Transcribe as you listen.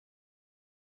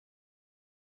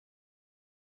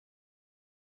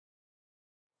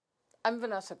I'm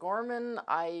Vanessa Gorman.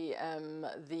 I am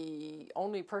the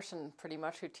only person pretty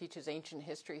much who teaches ancient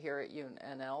history here at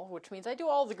UNL, which means I do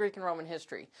all the Greek and Roman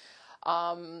history.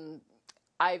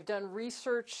 I've done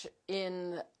research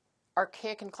in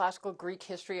archaic and classical Greek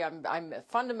history. I'm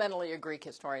fundamentally a Greek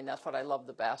historian. That's what I love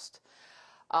the best.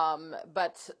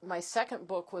 But my second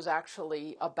book was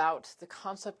actually about the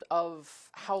concept of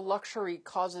how luxury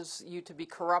causes you to be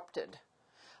corrupted.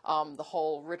 The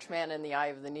whole rich man in the eye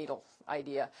of the needle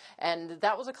idea. And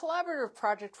that was a collaborative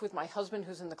project with my husband,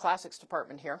 who's in the classics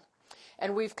department here.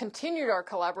 And we've continued our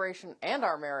collaboration and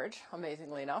our marriage,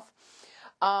 amazingly enough,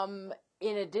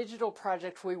 in a digital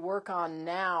project we work on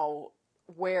now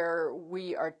where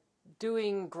we are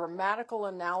doing grammatical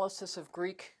analysis of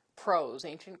Greek prose,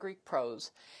 ancient Greek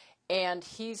prose. And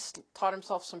he's taught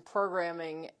himself some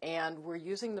programming, and we're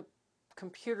using the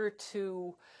computer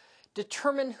to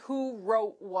determine who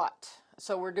wrote what.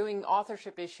 So we're doing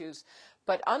authorship issues,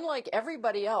 but unlike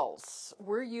everybody else,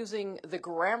 we're using the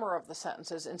grammar of the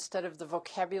sentences instead of the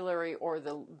vocabulary or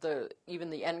even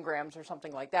the n-grams or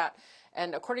something like that.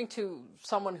 And according to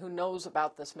someone who knows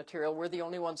about this material, we're the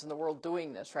only ones in the world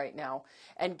doing this right now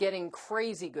and getting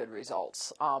crazy good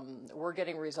results. We're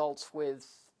getting results with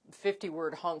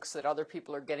 50-word hunks that other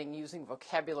people are getting using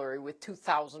vocabulary with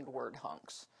 2,000-word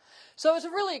hunks. So it's a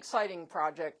really exciting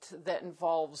project that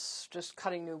involves just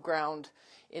cutting new ground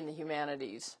in the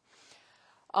humanities.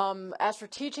 As for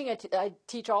teaching, I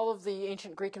teach all of the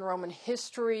ancient Greek and Roman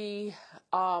history,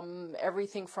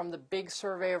 everything from the big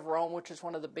survey of Rome, which is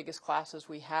one of the biggest classes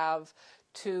we have,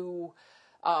 to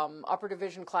upper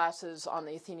division classes on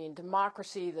the Athenian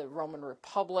democracy, the Roman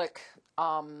Republic.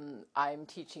 I'm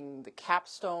teaching the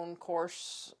capstone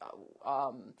course,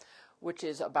 which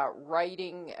is about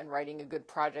writing and writing a good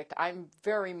project. I'm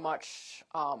very much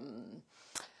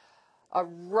a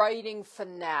writing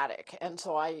fanatic, and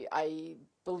so I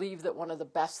believe that one of the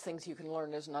best things you can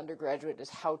learn as an undergraduate is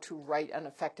how to write an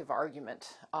effective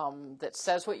argument that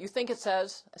says what you think it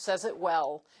says it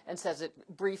well, and says it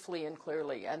briefly and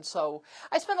clearly. And so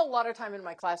I spend a lot of time in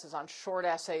my classes on short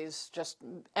essays, just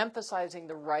emphasizing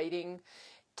the writing,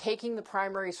 taking the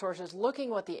primary sources, looking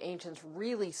what the ancients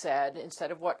really said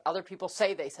instead of what other people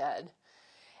say they said,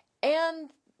 and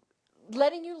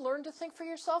letting you learn to think for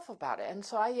yourself about it. And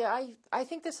so I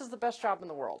think this is the best job in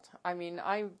the world. I mean,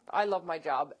 I love my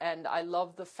job, and I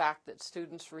love the fact that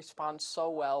students respond so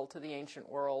well to the ancient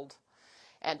world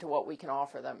and to what we can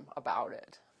offer them about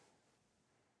it.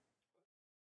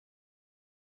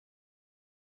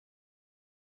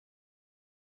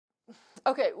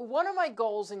 Okay, one of my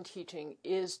goals in teaching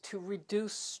is to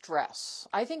reduce stress.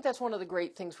 I think that's one of the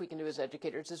great things we can do as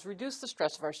educators, is reduce the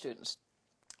stress of our students.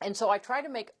 And so I try to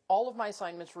make all of my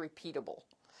assignments repeatable.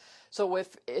 So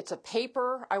if it's a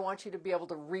paper, I want you to be able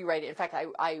to rewrite it. In fact,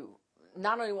 I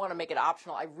not only want to make it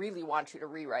optional, I really want you to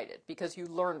rewrite it, because you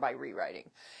learn by rewriting.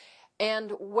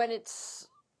 And when it's,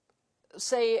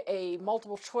 say, a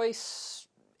multiple choice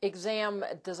exam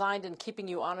designed and keeping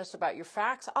you honest about your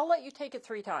facts, I'll let you take it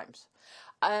 3 times.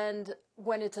 And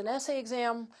when it's an essay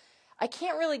exam, I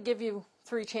can't really give you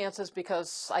 3 chances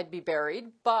because I'd be buried,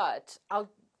 but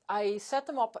I set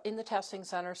them up in the testing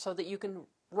center so that you can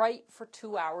write for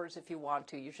 2 hours if you want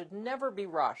to. You should never be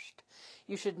rushed.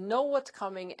 You should know what's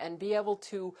coming and be able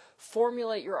to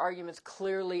formulate your arguments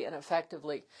clearly and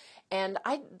effectively. And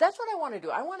that's what I want to do.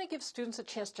 I want to give students a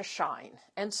chance to shine.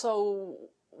 And so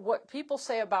what people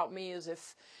say about me is,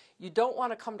 if you don't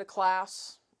want to come to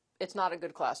class, it's not a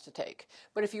good class to take.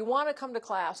 But if you want to come to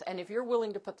class, and if you're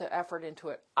willing to put the effort into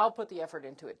it, I'll put the effort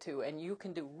into it too. And you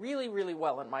can do really, really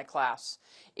well in my class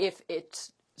if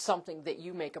it's something that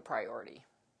you make a priority.